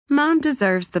Mom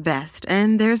deserves the best,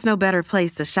 and there's no better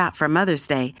place to shop for Mother's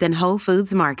Day than Whole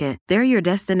Foods Market. They're your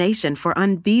destination for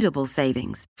unbeatable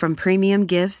savings, from premium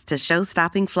gifts to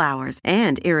show-stopping flowers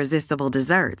and irresistible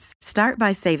desserts. Start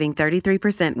by saving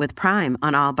 33% with Prime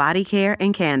on all body care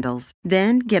and candles.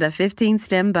 Then get a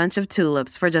 15-stem bunch of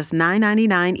tulips for just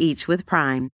 $9.99 each with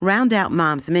Prime. Round out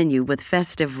Mom's menu with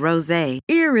festive rosé,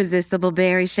 irresistible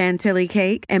berry chantilly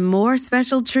cake, and more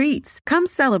special treats. Come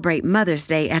celebrate Mother's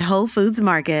Day at Whole Foods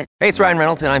Market. Hey, it's Ryan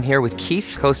Reynolds, and I'm here with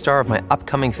Keith, co-star of my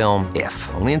upcoming film, If,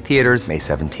 only in theaters May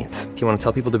 17th. Do you want to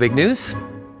tell people the big news?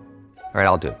 All right,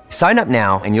 I'll do it. Sign up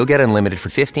now and you'll get unlimited for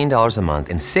 $15 a month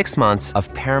and 6 months of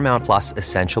Paramount Plus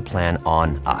Essential Plan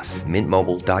on us.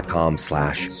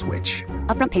 MintMobile.com/switch.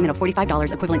 Upfront payment of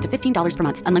 $45 equivalent to $15 per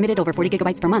month. Unlimited over 40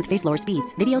 gigabytes per month. Face lower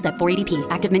speeds. Videos at 480p.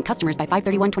 Active Mint customers by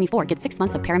 531.24 get 6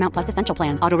 months of Paramount Plus Essential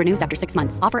Plan. Auto renews after 6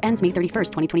 months. Offer ends May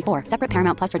 31st, 2024. Separate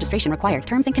Paramount Plus registration required.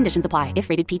 Terms and conditions apply if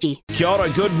rated PG. Kia ora,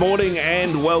 good morning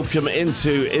and welcome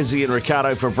into Izzy and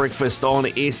Ricardo for breakfast on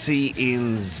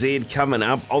SENZ. Coming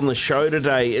up on the show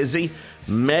today, Izzy,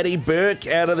 Matty Burke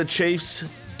out of the Chiefs,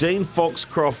 Dean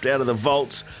Foxcroft out of the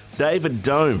Volts, David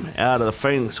Dome out of the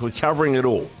Phoenix. We're covering it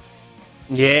all.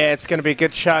 Yeah, it's going to be a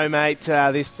good show, mate.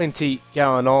 There's plenty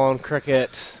going on.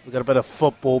 Cricket, we've got a bit of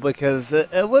football because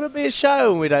it wouldn't be a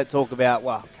show when we don't talk about,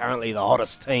 well, currently the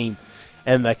hottest team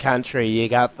in the country. You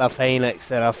got the Phoenix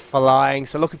that are flying.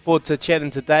 So looking forward to chatting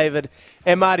to David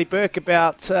and Marty Burke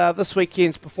about this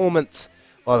weekend's performance,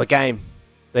 or the game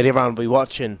that everyone will be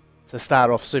watching to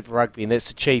start off Super Rugby, and that's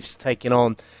the Chiefs taking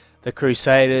on the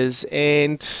Crusaders.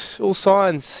 And all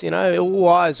signs, all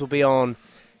eyes will be on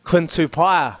Quinn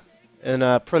Tupaia in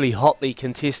a pretty hotly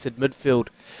contested midfield.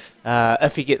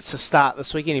 If he gets to start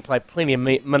this weekend, he played plenty of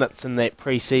minutes in that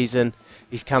pre-season.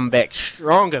 He's come back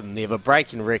stronger than ever,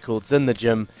 breaking records in the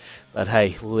gym. But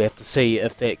hey, we'll have to see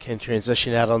if that can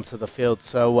transition out onto the field.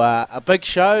 So a big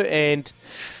show, and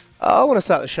I want to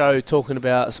start the show talking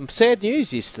about some sad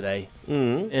news yesterday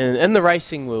in the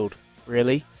racing world,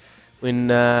 really, when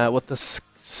with the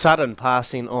sudden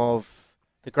passing of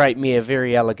the great mare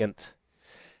Verry Elleegant.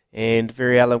 And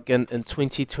Verry Elleegant in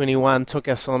 2021 took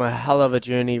us on a hell of a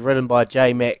journey, ridden by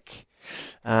J Mac,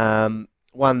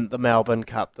 won the Melbourne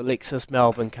Cup, the Lexus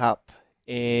Melbourne Cup,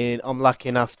 and I'm lucky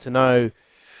enough to know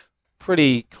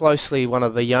pretty closely one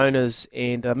of the owners,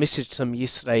 and I messaged him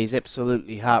yesterday. He's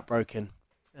absolutely heartbroken.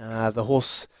 The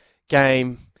horse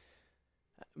game,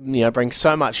 brings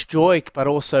so much joy, but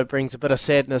also brings a bit of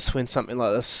sadness when something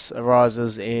like this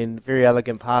arises. And Verry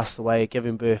Elleegant passed away,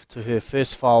 giving birth to her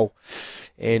first foal,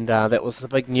 and that was the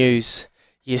big news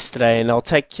yesterday. And I'll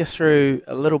take you through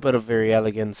a little bit of Verry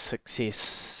Elleegant's success.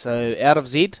 So out of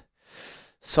Z,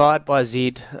 side by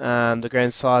Z, the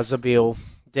grandsire Zabeel,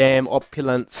 Dam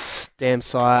Opulence, Dam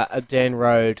Sire, Dan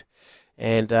Road.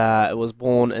 And it was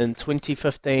born in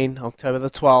 2015, October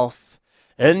the 12th,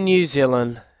 in New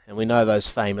Zealand. And we know those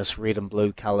famous red and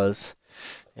blue colours.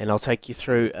 And I'll take you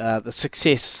through the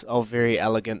success of Verry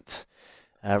Elleegant.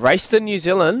 Raced in New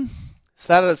Zealand,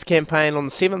 started its campaign on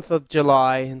the 7th of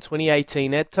July in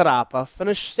 2018 at Te Rapa,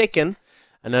 finished second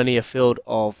in only a field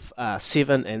of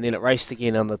 7, and then it raced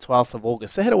again on the 12th of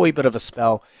August. It had a wee bit of a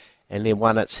spell, and then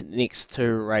won its next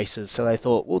 2 races. So they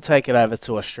thought, we'll take it over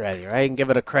to Australia, and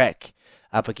give it a crack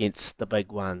up against the big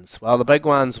ones. Well, the big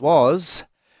ones was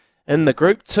in the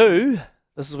Group 2.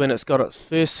 This is when it's got its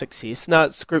first success. No,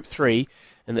 it's Group 3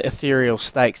 in the Ethereal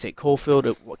Stakes at Caulfield.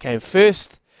 It came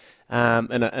first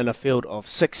in a field of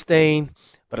 16,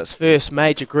 but its first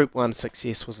major Group 1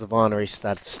 success was the Vinery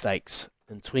Stud Stakes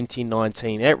in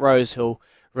 2019 at Rosehill,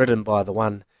 ridden by the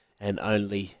one and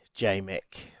only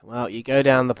J-Mac. Well, you go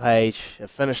down the page, it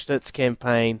finished its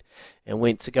campaign and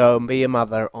went to go and be a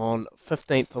mother on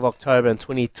 15th of October in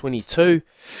 2022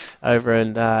 over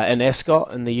in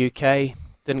Ascot in the UK.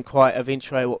 Didn't quite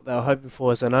eventuate what they were hoping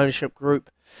for as an ownership group,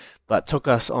 but took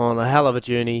us on a hell of a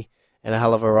journey and a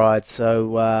hell of a ride.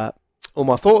 So all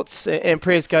my thoughts and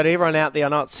prayers go to everyone out there. I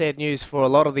know it's sad news for a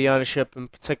lot of the ownership, in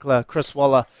particular Chris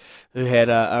Waller, who had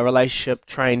a relationship,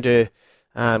 trained her,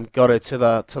 got her to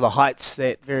the heights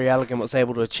that Verry Elleegant was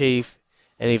able to achieve.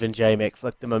 And even J-Mac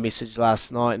flicked him a message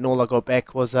last night, and all I got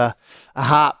back was a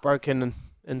heart broken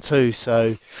in two.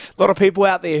 So a lot of people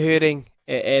out there hurting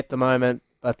at the moment.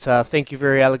 But thank you,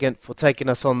 Verry Elleegant, for taking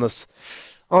us on this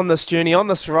journey, on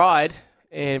this ride,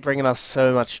 and bringing us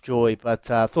so much joy. But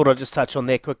I thought I'd just touch on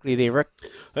that quickly there, Rick.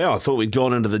 Yeah, I thought we'd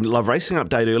gone into the Love Racing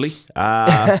update early,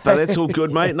 but that's all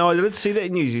good, mate. No, I didn't see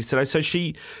that news yesterday. So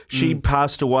she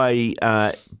passed away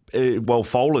while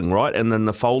foaling, right? And then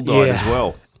the foal died as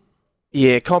well.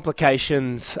 Yeah,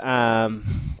 complications,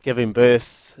 giving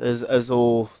birth is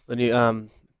all the new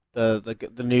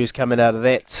the news coming out of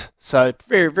that. So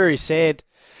very, very sad.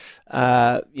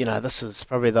 This is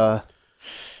probably the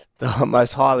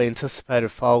most highly anticipated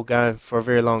foal going for a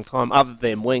very long time, other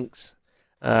than Winks.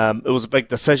 It was a big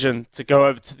decision to go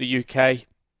over to the UK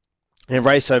and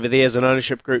race over there as an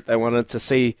ownership group. They wanted to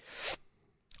see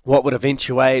what would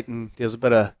eventuate, and there was a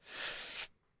bit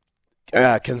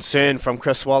of concern from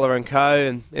Chris Waller and co.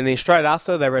 And then straight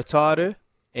after, they retired her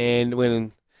and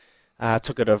went and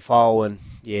took her to a foal. And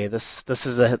yeah, this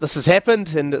has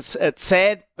happened, and it's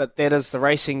sad, but that is the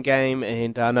racing game.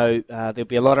 And I know there'll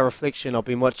be a lot of reflection. I've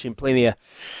been watching plenty of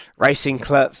racing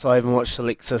clips. I even watched the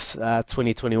Lexus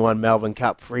 2021 Melbourne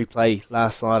Cup replay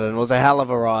last night, and it was a hell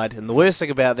of a ride. And the worst thing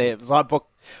about that was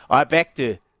I backed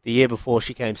her the year before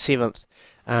she came 7th.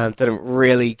 Didn't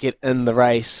really get in the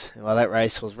race. Well, that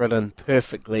race was ridden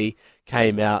perfectly,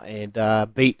 came out and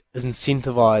beat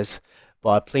Incentivize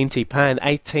by plenty, paying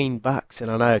 $18. And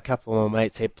I know a couple of my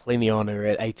mates had plenty on her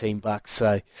at $18.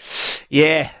 So,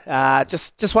 yeah,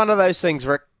 just one of those things,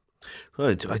 Rick.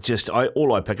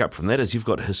 All I pick up from that is you've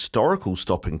got historical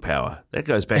stopping power. That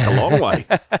goes back a long way.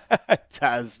 It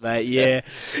does, mate. Yeah,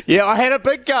 yeah. I had a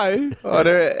big go on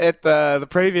her at the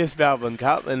previous Melbourne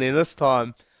Cup, and then this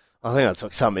time I think I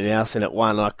took something else and it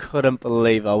won. I couldn't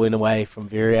believe I went away from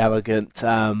Very Elleegant.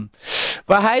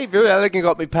 But hey, Very Elleegant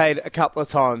got me paid a couple of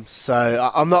times,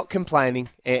 so I'm not complaining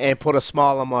and put a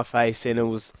smile on my face, and it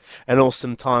was an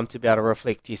awesome time to be able to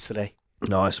reflect yesterday.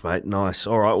 Nice, mate, nice.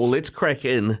 All right, well, let's crack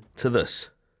in to this.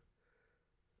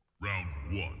 Round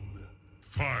 1,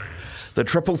 fight. The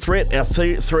triple threat, our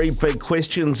three big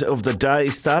questions of the day,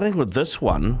 starting with this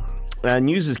one.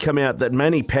 News has come out that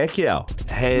Manny Pacquiao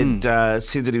had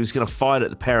said that he was going to fight at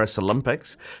the Paris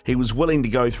Olympics. He was willing to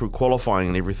go through qualifying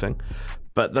and everything,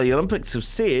 but the Olympics have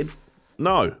said,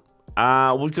 no,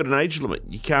 we've got an age limit.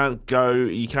 You can't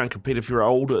compete if you're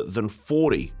older than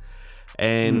 40.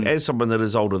 And as someone that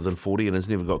is older than 40 and has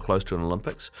never got close to an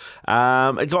Olympics,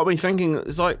 it got me thinking,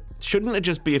 it's like, shouldn't it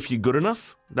just be if you're good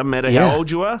enough, no matter how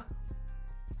old you are?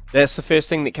 That's the first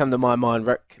thing that came to my mind,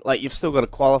 Rick. Like, you've still got to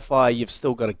qualify, you've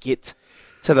still got to get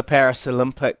to the Paris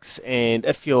Olympics, and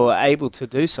if you're able to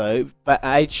do so, but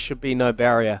age should be no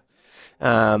barrier.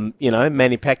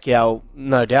 Manny Pacquiao,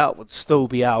 no doubt, would still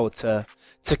be able to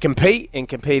compete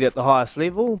at the highest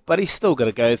level, but he's still got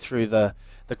to go through the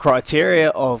criteria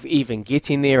of even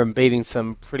getting there and beating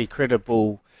some pretty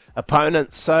credible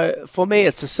opponents. So for me,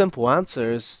 it's a simple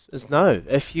answer is no.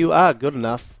 If you are good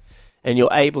enough and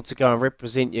you're able to go and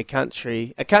represent your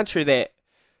country, a country that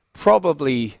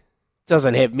probably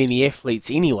doesn't have many athletes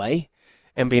anyway,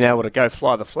 and being able to go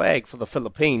fly the flag for the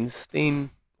Philippines,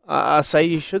 then I say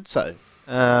you should so.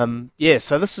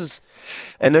 So this is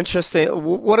an interesting...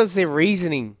 What is their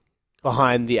reasoning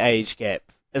behind the age gap?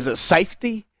 Is it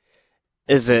safety?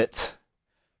 Is it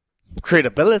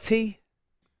credibility?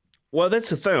 Well, that's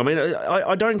the thing. I mean,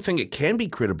 I don't think it can be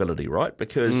credibility, right?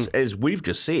 Because as we've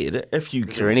just said, if you...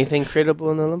 Is there anything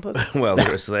credible in the Olympics? Well,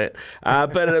 there's that.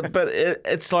 But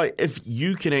it's like if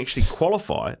you can actually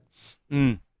qualify,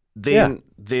 then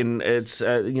it's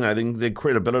then the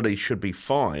credibility should be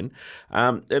fine.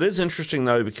 It is interesting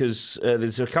though, because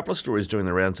there's a couple of stories doing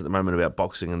the rounds at the moment about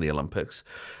boxing in the Olympics,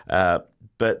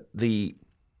 but the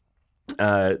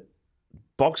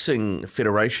Boxing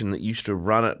Federation that used to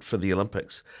run it for the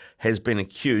Olympics has been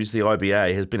accused, the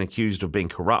IBA has been accused of being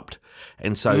corrupt.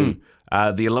 And so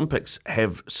the Olympics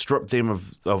have stripped them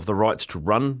of the rights to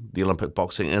run the Olympic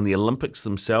boxing, and the Olympics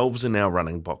themselves are now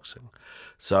running boxing.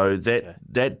 So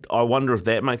that I wonder if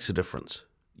that makes a difference.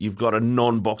 You've got a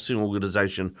non-boxing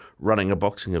organisation running a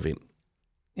boxing event.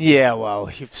 Yeah,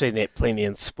 well, you've seen that plenty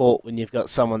in sport when you've got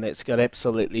someone that's got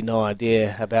absolutely no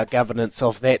idea about governance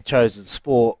of that chosen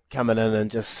sport coming in and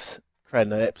just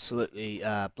creating an absolutely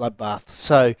bloodbath.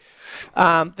 So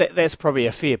that's probably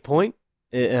a fair point,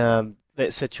 that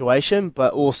situation.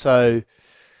 But also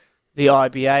the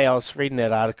IBA, I was reading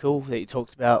that article that you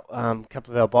talked about, a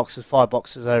couple of our boxers, 5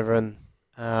 boxers over in,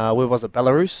 where was it,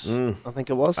 Belarus, I think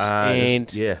it was.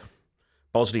 Bosnia.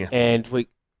 Bosnia, and we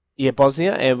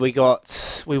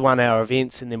won our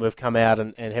events, and then we've come out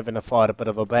and having to fight a bit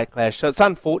of a backlash. So it's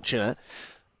unfortunate,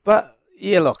 but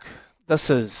yeah, look, this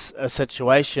is a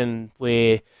situation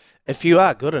where if you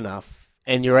are good enough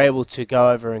and you're able to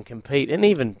go over and compete, and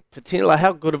even potentially,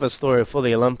 how good of a story for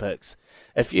the Olympics,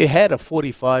 if you had a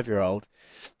 45-year-old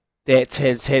that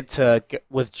has had to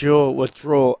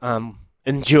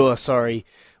endure,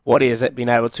 what he has been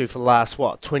able to for the last,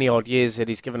 20-odd years that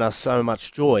he's given us so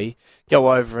much joy,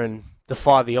 go over and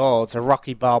defy the odds, a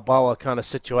Rocky Balboa kind of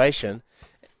situation,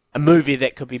 a movie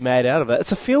that could be made out of it.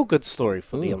 It's a feel-good story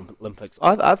for the Olympics.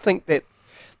 I think that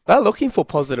they're looking for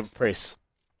positive press.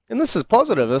 And this is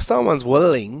positive. If someone's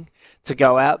willing to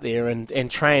go out there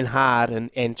and train hard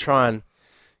and try and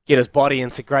get his body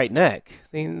into great nick,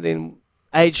 then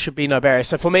age should be no barrier.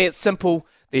 So for me, it's simple.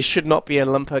 There should not be an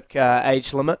Olympic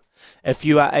age limit. If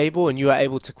you are able and you are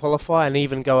able to qualify and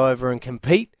even go over and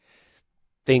compete,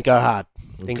 then go hard.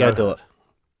 Then go do it.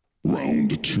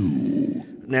 Round 2.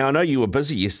 Now, I know you were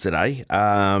busy yesterday,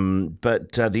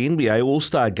 but the NBA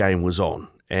All-Star Game was on,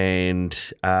 and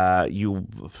I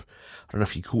don't know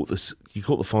if you caught this. You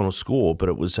caught the final score, but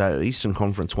it was Eastern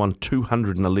Conference won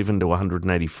 211 to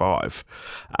 185.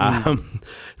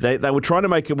 They were trying to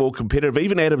make it more competitive.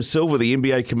 Even Adam Silver, the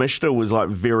NBA commissioner, was like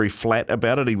very flat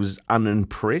about it. He was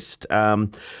unimpressed,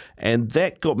 and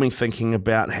that got me thinking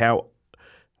about how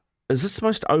is this the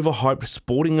most overhyped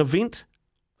sporting event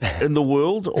in the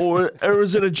world, or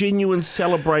is it a genuine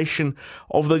celebration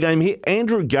of the game here?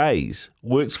 Andrew Gaze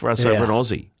works for us over in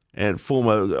Aussie, and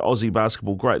former Aussie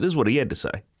basketball great. This is what he had to say.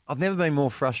 I've never been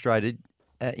more frustrated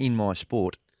in my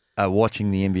sport watching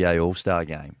the NBA All-Star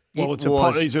Game. Well, is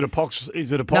it a pox?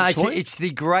 Is it a pox? No, it's the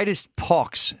greatest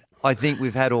pox I think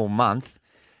we've had all month,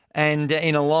 and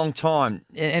in a long time.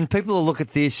 And people will look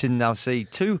at this and they'll see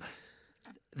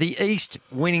the East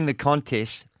winning the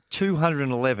contest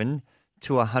 211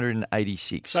 to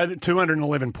 186. So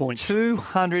 211 points.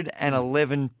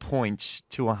 211 points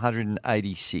to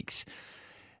 186.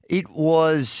 It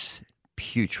was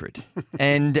putrid.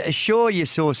 And sure, you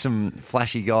saw some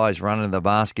flashy guys running the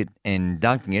basket and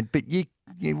dunking it, but you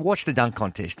watch the dunk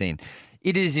contest then.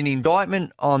 It is an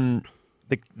indictment on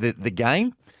the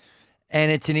game,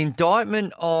 and it's an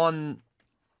indictment on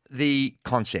the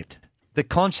concept. The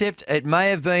concept, it may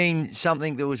have been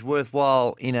something that was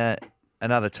worthwhile in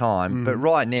another time, but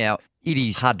right now it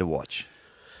is hard to watch.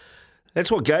 That's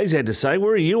what Gaze had to say.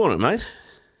 Where are you on it, mate?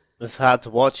 It's hard to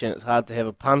watch and it's hard to have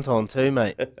a punt on too,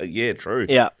 mate. Yeah, true.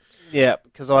 Yeah,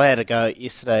 because I had a go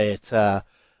yesterday at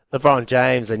LeBron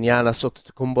James and Giannis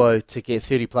Antetokounmpo to get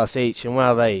 30-plus each, and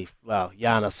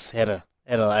Giannis had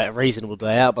a reasonable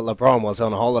day out, but LeBron was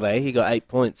on a holiday. He got 8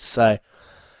 points, so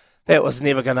that was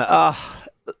never going to...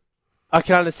 I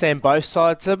can understand both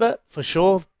sides of it, for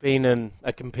sure. Being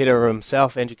a competitor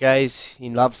himself, Andrew Gaze, he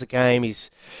loves the game. He's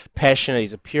passionate.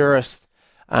 He's a purist.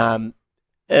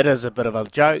 It is a bit of a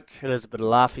joke. It is a bit of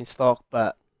laughing stock.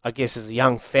 But I guess as a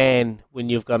young fan, when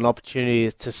you've got an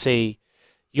opportunity to see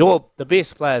the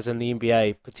best players in the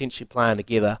NBA potentially playing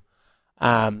together,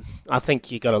 I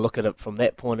think you've got to look at it from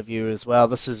that point of view as well.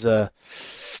 This is a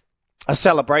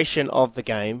celebration of the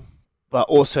game, but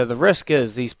also the risk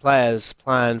is these players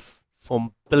playing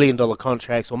for billion-dollar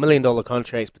contracts or million-dollar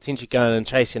contracts, potentially going and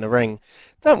chasing a ring,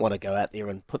 don't want to go out there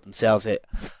and put themselves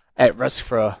at risk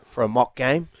for a mock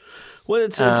game. Well,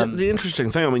 it's the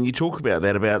interesting thing. I mean, you talk about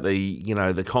that, about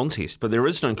the contest, but there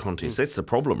is no contest. That's the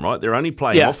problem, right? They're only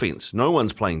playing offense. No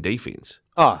one's playing defense.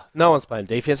 Oh, no one's playing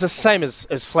defense. It's the same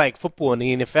as flag football in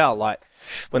the NFL. Like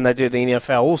when they do the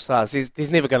NFL All-Stars,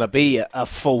 there's never going to be a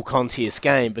full contest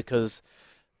game because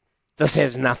this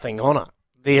has nothing on it.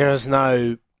 There is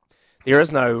no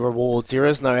rewards. There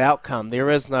is no outcome. There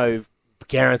is no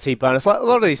guaranteed bonus. Like a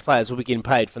lot of these players will be getting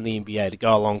paid from the NBA to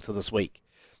go along to this week.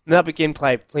 And they'll be getting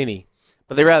paid plenty.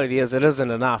 But the reality is it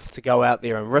isn't enough to go out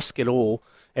there and risk it all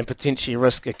and potentially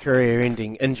risk a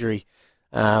career-ending injury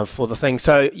for the thing.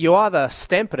 So you either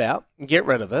stamp it out and get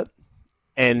rid of it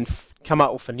and come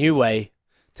up with a new way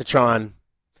to try and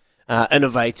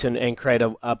innovate and create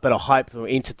a bit of hype or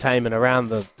entertainment around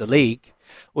the league,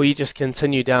 or you just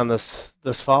continue down this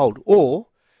fold, or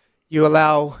you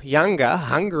allow younger,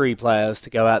 hungry players to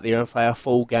go out there and play a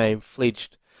full game,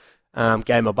 fledged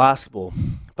game of basketball.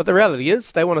 But the reality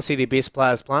is they want to see their best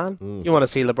players playing. You want to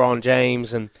see LeBron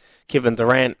James and Kevin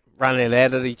Durant running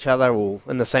at each other or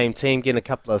in the same team, getting a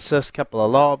couple of assists, couple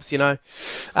of lobs,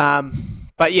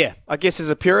 But yeah, I guess as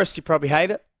a purist, you probably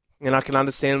hate it, and I can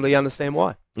understand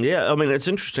why. Yeah, I mean, it's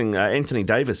interesting. Anthony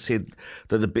Davis said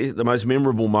that the most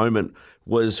memorable moment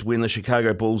was when the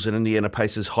Chicago Bulls and Indiana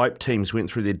Pacers hype teams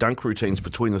went through their dunk routines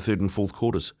between the third and fourth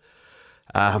quarters.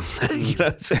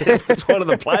 It's one of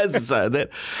the players that say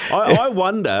that. I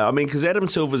wonder, I mean, because Adam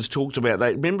Silver's talked about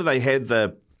that. Remember they had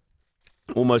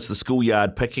almost the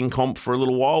schoolyard picking comp for a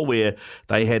little while where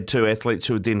they had two athletes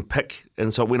who would then pick,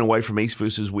 and so it went away from East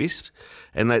versus West,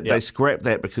 and they scrapped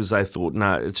that because they thought,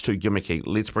 no, it's too gimmicky,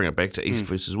 let's bring it back to East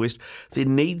versus West. There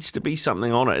needs to be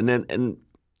something on it, and then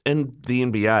in the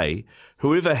NBA,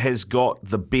 whoever has got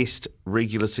the best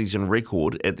regular season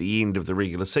record at the end of the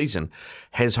regular season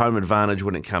has home advantage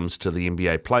when it comes to the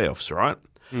NBA playoffs, right?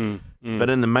 But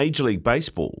in the Major League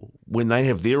Baseball, when they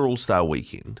have their All-Star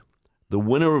weekend, the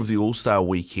winner of the All-Star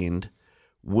weekend,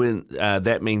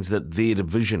 that means that their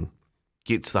division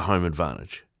gets the home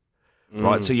advantage,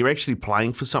 right? So you're actually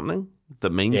playing for something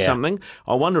that means something.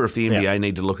 I wonder if the NBA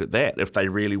need to look at that if they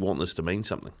really want this to mean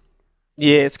something.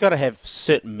 Yeah, it's got to have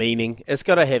certain meaning. It's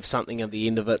got to have something at the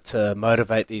end of it to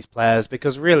motivate these players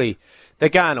because really they're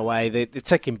going away, they're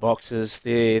ticking boxes,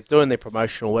 they're doing their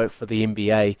promotional work for the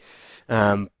NBA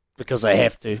because they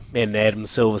have to, and Adam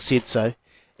Silver said so.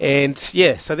 And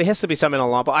so there has to be something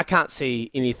online, but I can't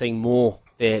see anything more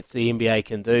that the NBA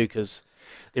can do because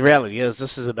the reality is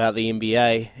this is about the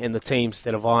NBA and the teams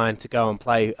that are vying to go and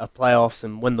play playoffs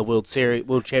and win the World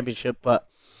Championship. But,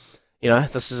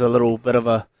 this is a little bit of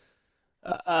a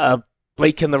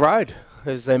bleak in the road,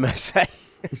 as they may say.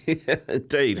 Yeah,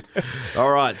 indeed.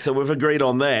 All right, so we've agreed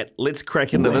on that. Let's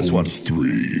crack into this one.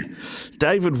 3.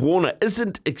 David Warner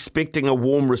isn't expecting a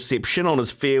warm reception on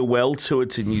his farewell tour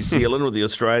to New Zealand with the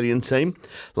Australian team.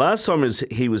 Last time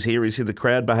he was here, he said the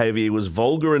crowd behaviour was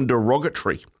vulgar and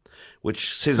derogatory,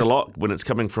 which says a lot when it's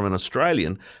coming from an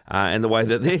Australian and the way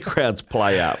that their crowds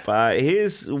play up.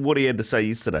 Here's what he had to say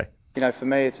yesterday. For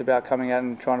me, it's about coming out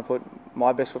and trying to put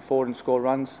my best foot forward and score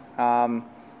runs.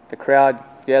 The crowd,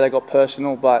 they got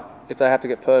personal, but if they have to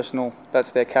get personal,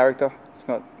 that's their character. It's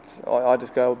not. I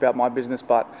just go about my business,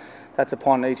 but that's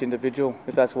upon each individual.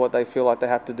 If that's what they feel like they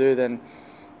have to do, then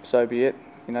so be it.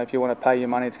 If you want to pay your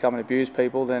money to come and abuse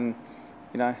people, then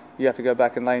you have to go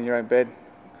back and lay in your own bed.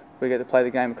 We get to play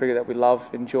the game of cricket that we love,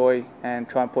 enjoy, and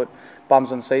try and put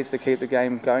bums on seats to keep the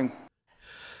game going.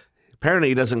 Apparently,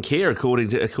 he doesn't care, according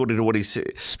to what he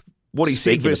said. What he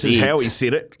said versus how he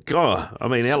said it. God, I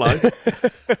mean, hello.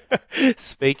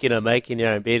 Speaking of making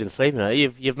your own bed and sleeping,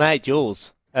 you've made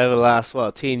yours over the last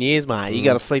 10 years, mate. You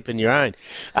got to sleep in your own.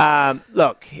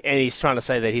 Look, and he's trying to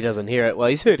say that he doesn't hear it. Well,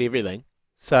 he's heard everything.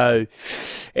 So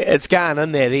it's going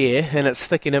in that ear, and it's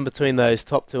sticking in between those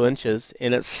top 2 inches,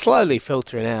 and it's slowly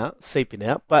filtering out, seeping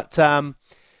out. But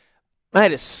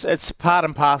mate, it's part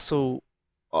and parcel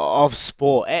of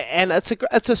sport, and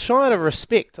it's a sign of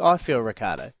respect. I feel,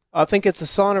 Ricardo. I think it's a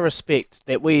sign of respect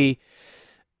that we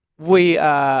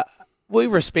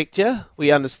respect you.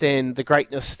 We understand the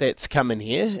greatness that's coming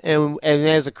here, and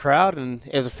as a crowd and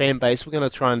as a fan base, we're going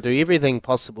to try and do everything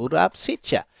possible to upset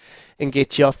you and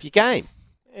get you off your game.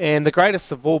 And the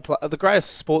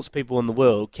greatest sports people in the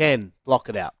world can block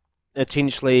it out.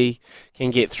 Essentially,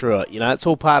 can get through it. It's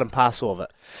all part and parcel of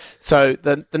it. So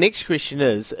the next question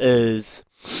is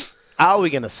are we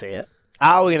going to see it?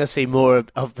 Are we going to see more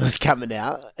of this coming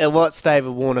out? And what's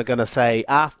David Warner going to say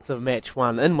after match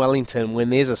 1 in Wellington when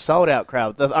there's a sold-out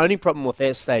crowd? The only problem with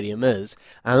that stadium is,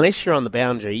 unless you're on the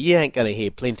boundary, you ain't going to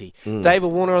hear plenty.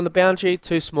 David Warner on the boundary,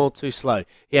 too small, too slow.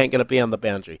 He ain't going to be on the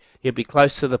boundary. He'll be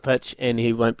close to the pitch and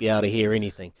he won't be able to hear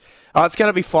anything. Oh, it's going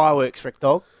to be fireworks, Rick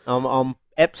Dog. I'm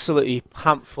absolutely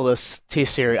pumped for this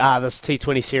Test series, this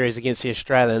T20 series against the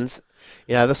Australians.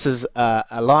 This is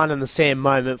a line in the sand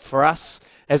moment for us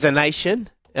as a nation.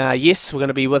 Yes, we're going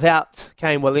to be without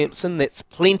Kane Williamson. That's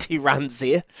plenty runs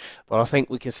there. But I think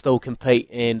we can still compete.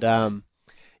 And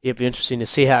it'll be interesting to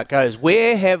see how it goes.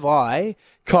 Where have I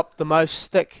copped the most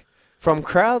stick from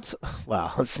crowds?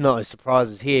 Well, it's no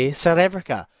surprises here. South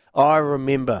Africa. I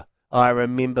remember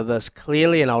this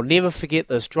clearly, and I'll never forget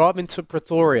this. Driving to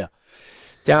Pretoria,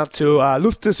 down to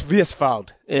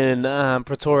Luftusversveld in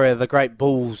Pretoria, the Great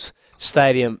Bulls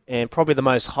Stadium, and probably the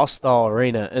most hostile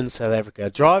arena in South Africa.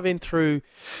 Driving through,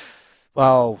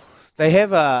 they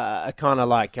have a kind of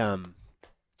like,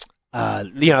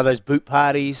 those boot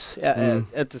parties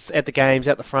at the games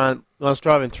at the front. I was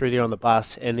driving through there on the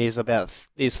bus, and there's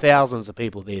thousands of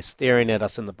people there staring at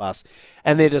us in the bus,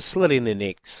 and they're just slitting their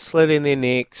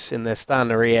necks, and they're starting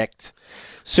to react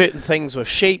certain things with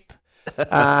sheep,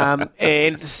 and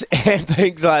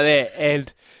things like that,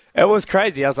 and it was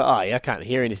crazy. I was like, I can't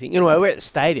hear anything. We're at the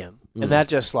stadium, and they're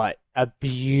just like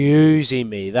abusing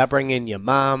me. They're bringing your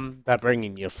mum, they're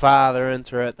bringing your father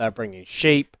into it, they're bringing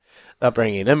sheep, they're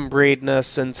bringing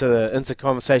inbredness into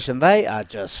conversation. They are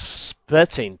just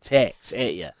spitting tacks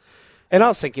at you. And I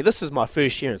was thinking, this is my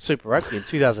first year in Super Rugby in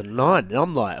 2009, and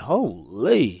I'm like,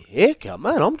 holy heck,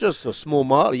 man, I'm just a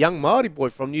small young Māori boy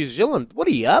from New Zealand. What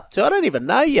are you up to? I don't even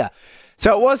know you.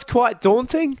 So it was quite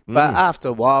daunting, but after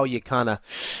a while you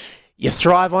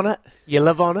thrive on it, you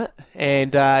live on it,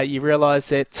 and you realise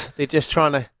that they're just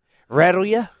trying to rattle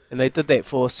you, and they did that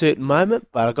for a certain moment,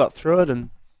 but I got through it, and,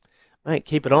 mate,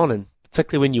 keep it on, and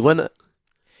particularly when you win it,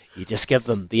 you just give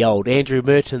them the old Andrew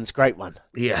Merton's great one.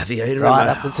 Yeah, the Andrew right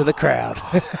up into the crowd.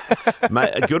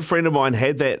 Mate, a good friend of mine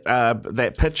had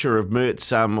that picture of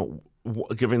Mertz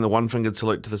giving the one-fingered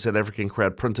salute to the South African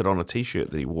crowd printed on a T-shirt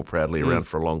that he wore proudly around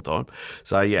for a long time.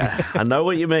 So, yeah, I know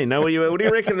what you mean. What do you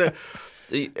reckon?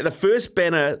 The first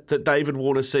banner that David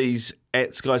Warner sees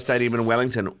at Sky Stadium in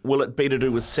Wellington, will it be to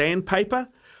do with sandpaper,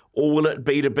 or will it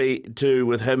be to do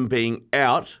with him being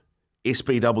out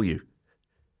SBW?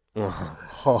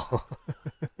 Oh.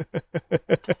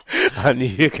 I knew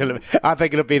you were going to. I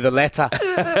think it'll be the latter.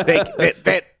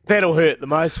 That'll hurt the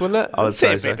most, wouldn't it? I would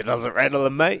say so. It doesn't rattle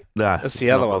him, mate. No, that's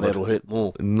the other one bothered. that'll hurt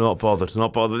more. Not bothered.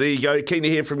 There you go. Keen to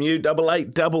hear from you.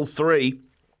 8833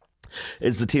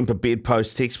 is the Temper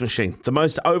Bedpost text machine. The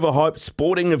most overhyped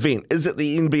sporting event. Is it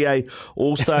the NBA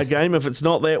All-Star Game? If it's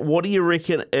not that, what do you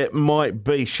reckon it might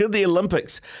be? Should the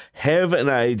Olympics have an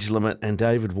age limit? And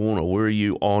David Warner, where are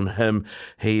you on him?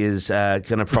 He is going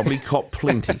to probably cop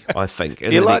plenty, I think,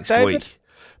 in the next week.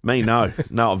 Me, no.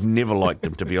 No, I've never liked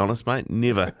him, to be honest, mate.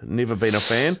 Never been a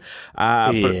fan.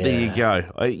 But there you go.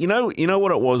 You know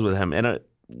what it was with him, and it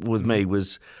with me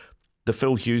was the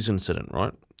Phil Hughes incident,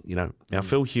 right? Now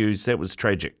Phil Hughes, that was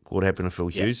tragic. What happened to Phil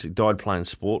Hughes? He died playing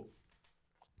sport,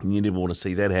 and you never want to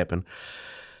see that happen.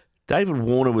 David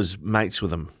Warner was mates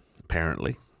with him,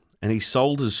 apparently, and he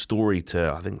sold his story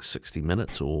to, I think, 60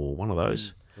 Minutes or one of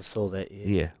those. I saw that,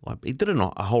 Yeah, like he did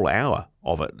a whole hour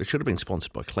of it. It should have been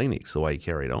sponsored by Kleenex, the way he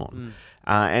carried on.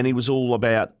 And he was all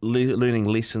about learning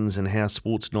lessons and how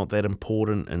sport's not that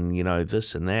important and,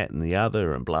 this and that and the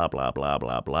other and blah, blah, blah,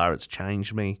 blah, blah. It's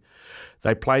changed me.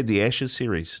 They played the Ashes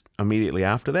series immediately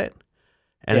after that,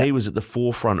 and he was at the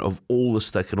forefront of all the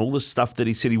stick and all the stuff that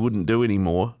he said he wouldn't do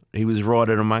anymore. He was right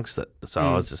in amongst it. So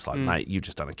I was just like, mate, you've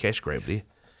just done a cash grab there.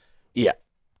 Yeah,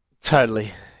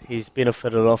 totally. He's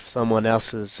benefited off someone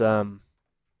else's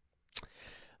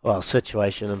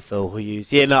situation and Phil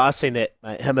Hughes. Yeah, no, I've seen that,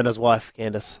 mate. Him and his wife,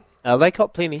 Candice. They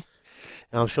cop plenty.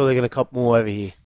 And I'm sure they're going to cop more over here.